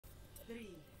3,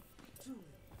 2,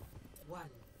 1.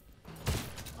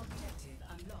 Objective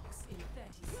unlocks in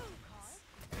 30 seconds.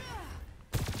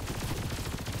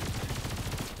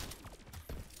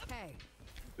 Hey.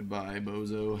 Goodbye,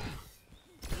 bozo.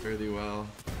 Fairly well.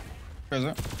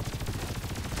 Present.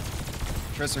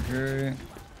 Tracer carry.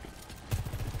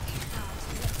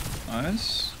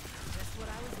 Nice. That's what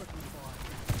I was looking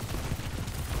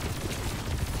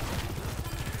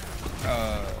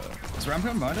for. Is ramp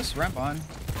coming behind us? Ramp on.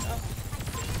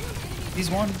 He's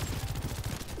one.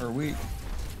 Or weak.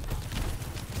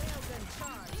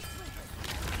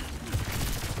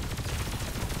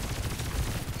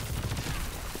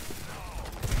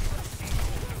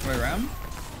 Wait, ram?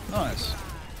 Nice.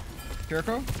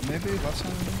 Jericho? Maybe? Left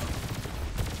side?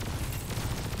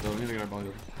 No, we need to get our ball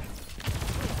here.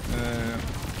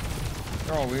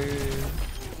 They're all weak.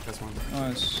 That's one.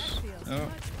 Nice. Oh.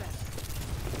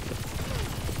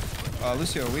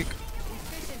 Lucio weak.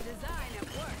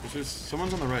 There's just,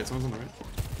 someone's on the right. Someone's on the right.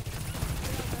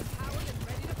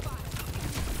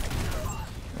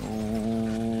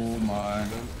 Oh my.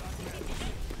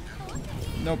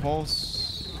 No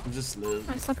pulse. Just live.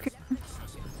 I stopped.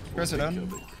 Press it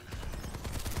down.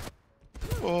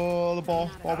 Oh, the ball.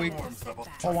 Ball weak.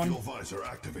 Ball one.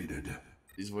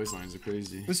 These voice lines are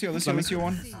crazy. Lucio one.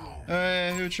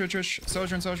 Trish.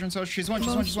 Sojourn. She's one.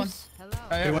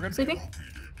 Yeah, we're good. Sleeping?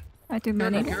 I do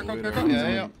many. Kiriko.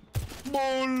 Yeah.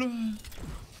 Ball.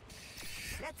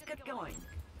 Let's get going.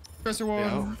 Presser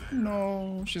one.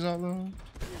 No, she's out low.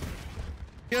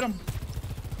 Get him.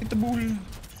 Hit the bull.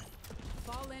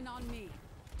 Fall in on me.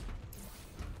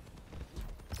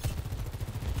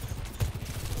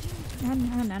 I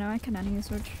had nano. I can nano use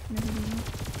switch.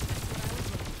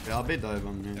 Yeah, I'll bait dive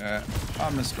on me. Yeah,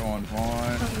 I'm just going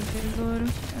point.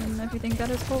 And if you think that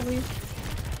is fully.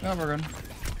 Yeah, we're good.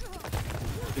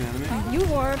 An enemy? You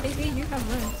are, baby. You have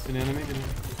this. An enemy?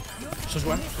 Just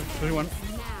one. 31.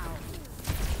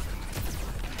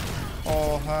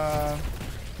 Oh,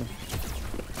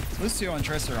 Lucio and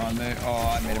Tracer on me.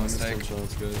 Oh, I made a mistake.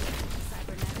 That's good.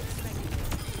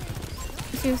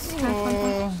 Lucius has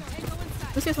one.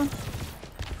 Lucius one.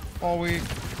 All weak.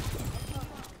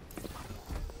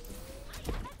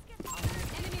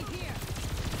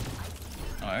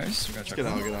 Nice. We gotta check. Get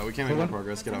out. We can't make no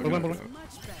progress. Get out.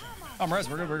 I'm res.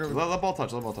 We're good. Let ball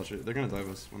touch it. They're gonna dive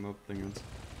us when the thing ends.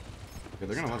 Okay,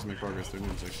 they're gonna let us make progress. They're new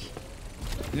section.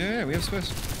 Yeah, we have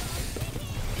space.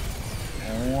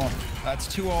 Oh, that's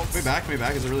 2 ults. Way back.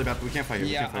 Is it really bad? We can't fight here.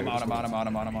 Yeah, I'm out.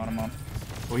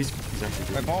 Oh, he's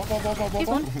actually Wait, good. ball. He's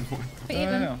one.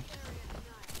 Yeah.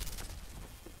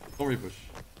 Don't repush.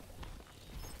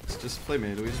 Just play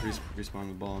mid. We just respawn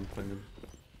the ball and play mid.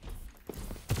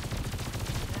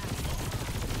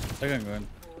 They're gonna go in.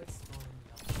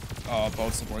 Oh,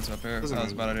 both supports up here. That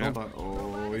was a bad idea.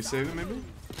 Oh, he saved it maybe?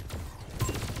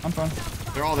 I'm fine.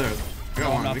 They're all there. We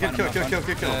got one. We can kill.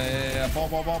 Yeah. Ball.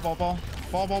 One.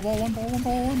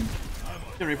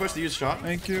 Can repush the use shot.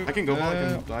 Thank you. I can go ball. I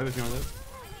can dive if you want to dive.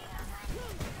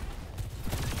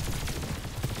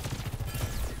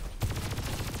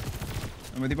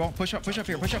 I'm with you, ball. Push up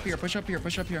here.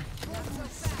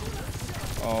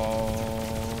 Oh,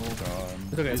 God.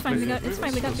 It's okay. It's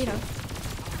fine. We got beat up.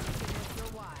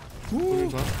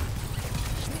 Woo.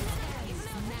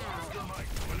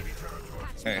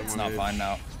 Okay, it's not fine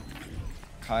now.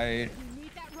 Kite.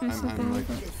 I'm like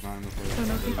not in the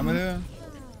play. I'm with you.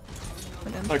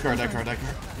 That card.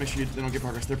 Make sure they don't get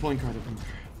progress. They're pulling card.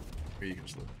 Or you can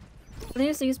just live. They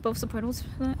used to use both supportals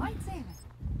for that.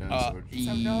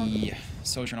 Yeah,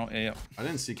 Sojourn. Yeah. I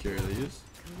didn't see Kyria. They used.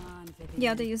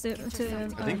 Yeah, they used it to.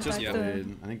 I think just back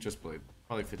played. I think just played.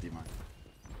 Probably 50 mine.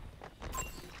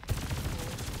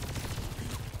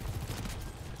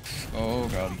 Oh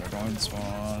God, they're going to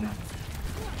spawn.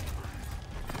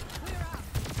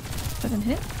 Doesn't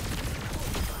hit.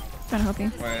 Trying to help you.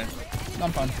 Wait, no,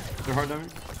 I'm fine. They're hard diving.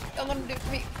 Don't let him do it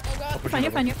for me. Oh god.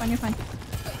 You're fine.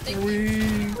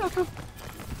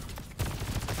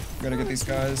 We gotta get these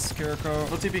guys. Kiriko.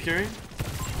 No TP carry.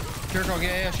 Kiriko,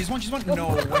 yeah, she's one.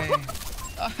 No way.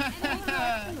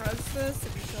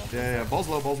 Yeah. Ball's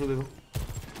low. Ball's really low.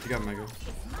 You got Mega.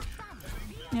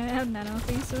 Yeah, I have nano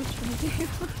things, so it's trying to do.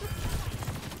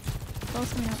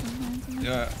 Balls coming out behind.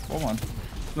 Yeah, hold on.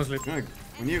 No sleep.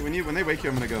 When they wake you,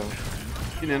 I'm gonna go.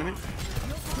 You an enemy?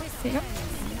 There you go.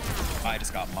 I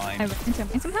just got mine. I ran into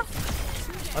him somehow.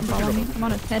 I'm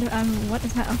on his head. What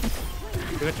is that? Okay.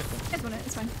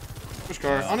 It's fine. Push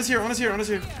car. On us here.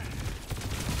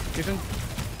 Kitchen.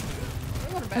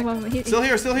 Oh, well, Still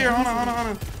here.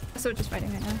 On. So just fighting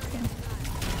right now.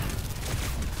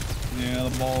 Yeah,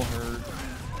 the ball hurt.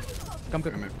 Come I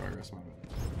made progress. My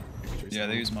bad. Yeah,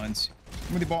 they use mines.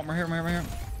 With the ball, right here, right here.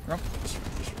 Yep.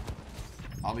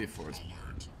 I'll be forward.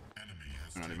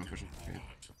 They're not even pushing. Okay.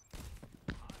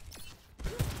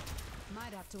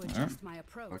 Might have to adjust my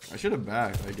approach. Look, I should have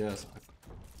backed, I guess.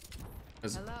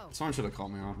 Hello. Someone should have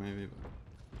called me off, maybe.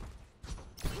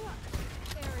 But...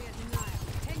 Area denial.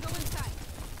 Tango in sight.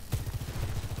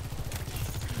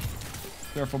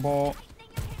 Careful, ball.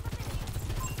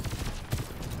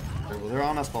 They're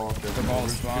on us, ball. The ball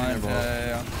is fine.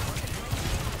 Yeah.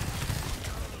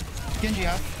 Genji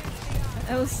out.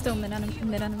 I was still mid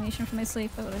animation for my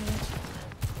sleep. I would have hit.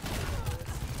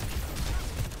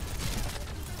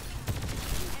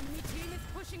 Enemy team is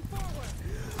pushing forward.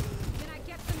 Can I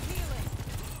get some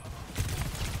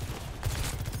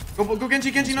healing? Go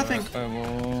Genji, nothing! I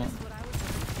will...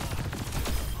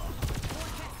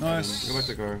 Nice. Go back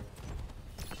to car.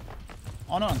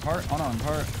 On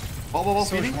cart. Ball,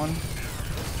 Switch feeding. one.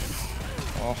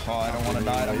 Oh, I don't want to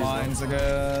die to mines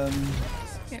again.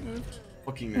 Can't move.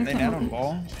 Fucking They down on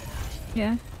ball.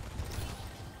 Yeah.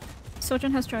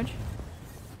 Sojourn has charge.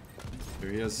 Here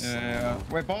he is. Yeah.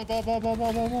 Wait, ball.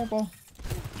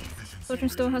 Sojourn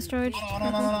still has charge.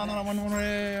 No.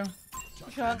 One.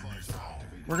 Shot.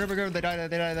 We're good. They die.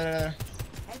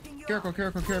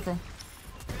 Kiriko.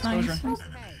 Nice. Sojourn.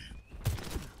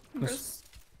 Nice.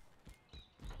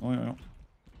 Oh, yeah.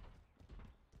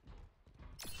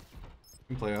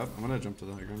 You can play up. I'm gonna jump to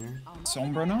the high ground here.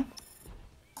 Sombra now?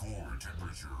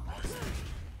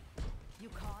 You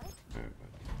caught it?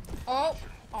 Alright,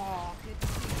 Oh.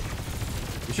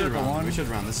 we should Circle run. one. We should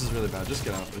run. This is really bad. Just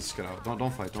get out. Just get out.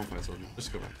 Don't fight, Soldier.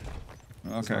 Just go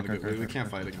back. Okay. We can't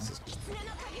fight against this guy.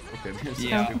 Okay,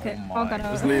 Yeah. Oh, okay. Oh All my. got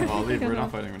out. Just leave. We're Got not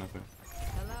out. fighting.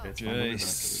 Okay, it's fine. We'll be back.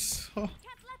 Jeez. You're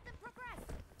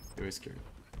very scared.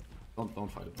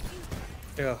 Don't fight it.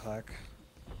 Yeah, hack.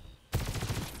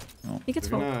 He gets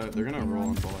full. They're gonna roll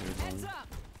and ball here. Heads up.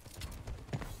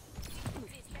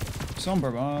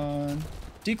 Sombra on.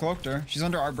 Decloaked her. She's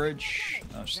under our bridge.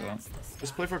 Oh, she's still.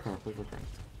 Just play for a car.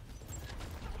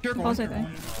 Kiriko. Ball's right there.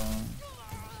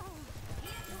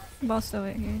 Ball's still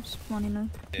right here. Just wanting to.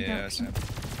 Yeah, same.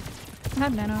 I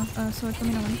have nano, so let me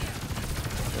know when.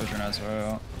 Sojourn as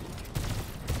well.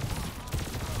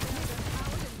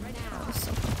 Oh, this is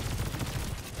so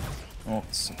cool. Oh,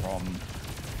 it's a problem.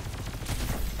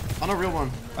 On a real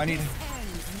one. I need.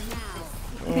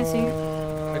 I can't see you.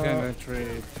 Again, I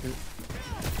trade.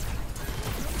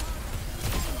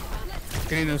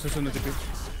 Can you know Sojourn the TP?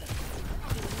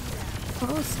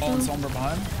 Oh, it's Ball and still. Sombra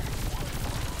behind.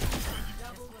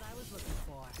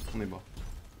 Only ball.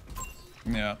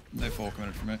 Yeah, they full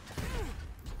committed for me.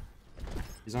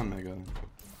 He's on mega.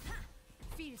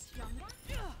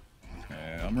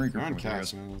 Yeah, I'm They're regrouping on with you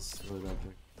cast, guys. man. That's really bad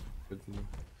pick. Good for them.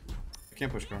 I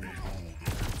can't push car.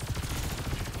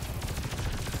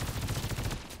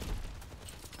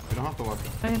 We don't have to walk.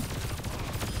 Right.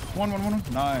 One.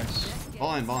 Nice.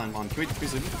 Ball in. Can we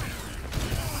sleep?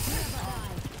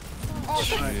 Oh,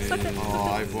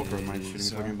 I woke her. Mind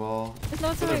shooting fucking ball. It's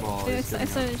not Other sorry. ball Yeah, is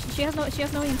getting she has no EMP. She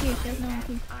has no EMP.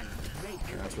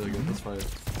 Yeah, that's really good. Let's fight.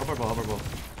 Upper ball.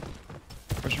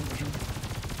 Push him.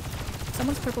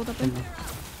 Someone's purpled up there.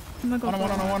 I'm gonna go.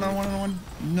 On one.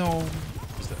 No.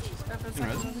 She's dead. In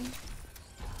res.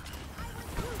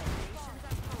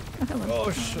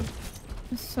 Oh shit.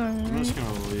 Sorry. I'm just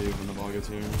gonna leave when the ball gets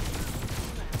here.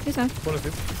 He's out. What is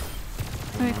it?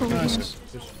 Alright, cool. Nice.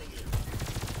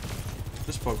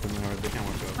 Just poke them hard. They can't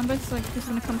watch out. I'm just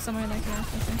gonna come somewhere like here. I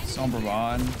think. Sombra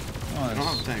behind. I don't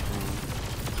have a Nice. tank.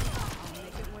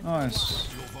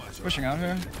 Nice. Pushing out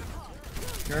here.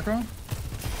 Kiriko.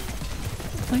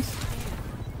 Nice.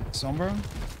 Sombra.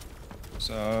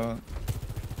 So.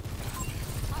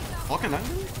 Ball can die.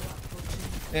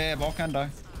 Yeah, ball can die.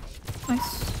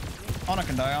 Nice. Ana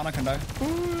can die.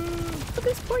 Look,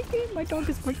 it's barking. My dog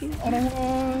is barking. Ana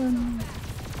one.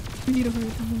 We need to hurry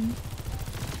from him.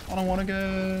 Ana one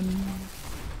again.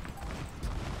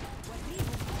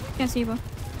 Can't see you.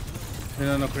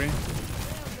 No, green.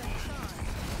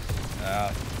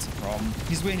 Yeah, it's a problem.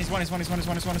 He's one. This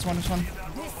ends now.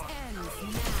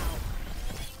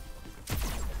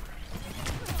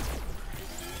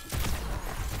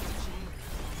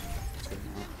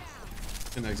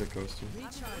 Can exit coast too.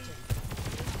 Recharging.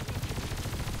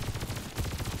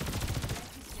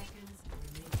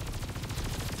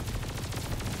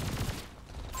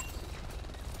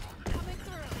 Coming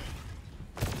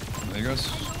through. There he goes.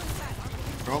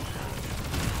 Go.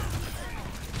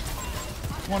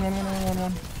 One.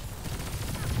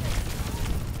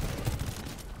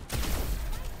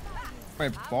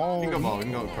 Wait, ball. We can go ball. We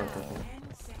can go car.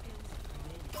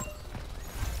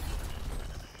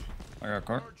 I got a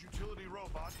cart.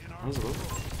 What is it?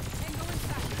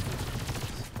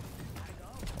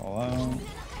 Fall out.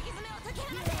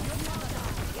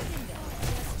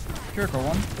 Jericho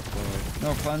 1.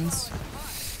 No cleanse.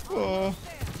 Whoa.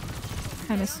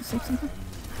 I missed the 6 something.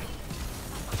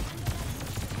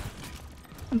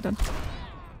 I'm done.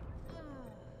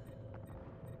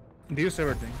 Do you save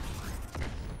everything?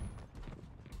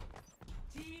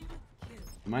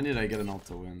 Mind you, I get an ult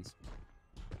to wins.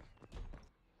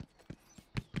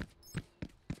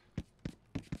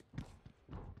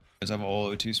 Guys have all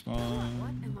OT What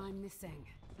spawn. am I missing?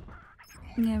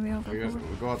 Yeah, we all Oh, you guys, go.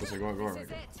 we'll go out this way, go out, This right.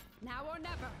 is it. Now or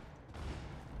never.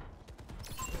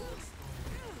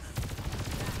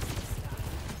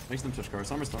 Makes them touch cars.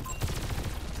 Summer's done.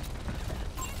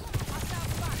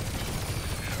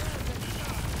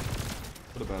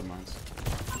 What a bad minds.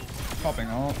 Popping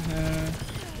ult. Yeah.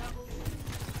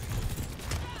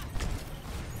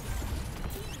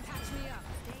 Catch me up.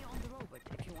 Stay on the robot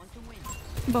if you want to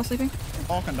win. Ball sleeping.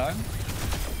 All can die.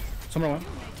 Someone one.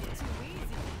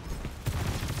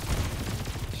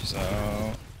 She's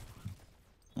out.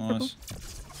 Nice.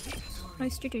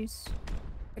 Nice GG's.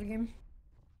 Good game.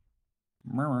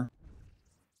 Murmur.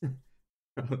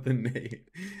 Oh, the nade.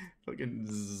 Fucking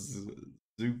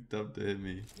zooped up to hit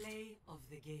me. Play of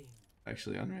the game.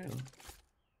 Actually, unreal.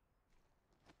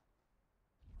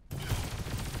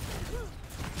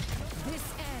 This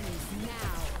ends now.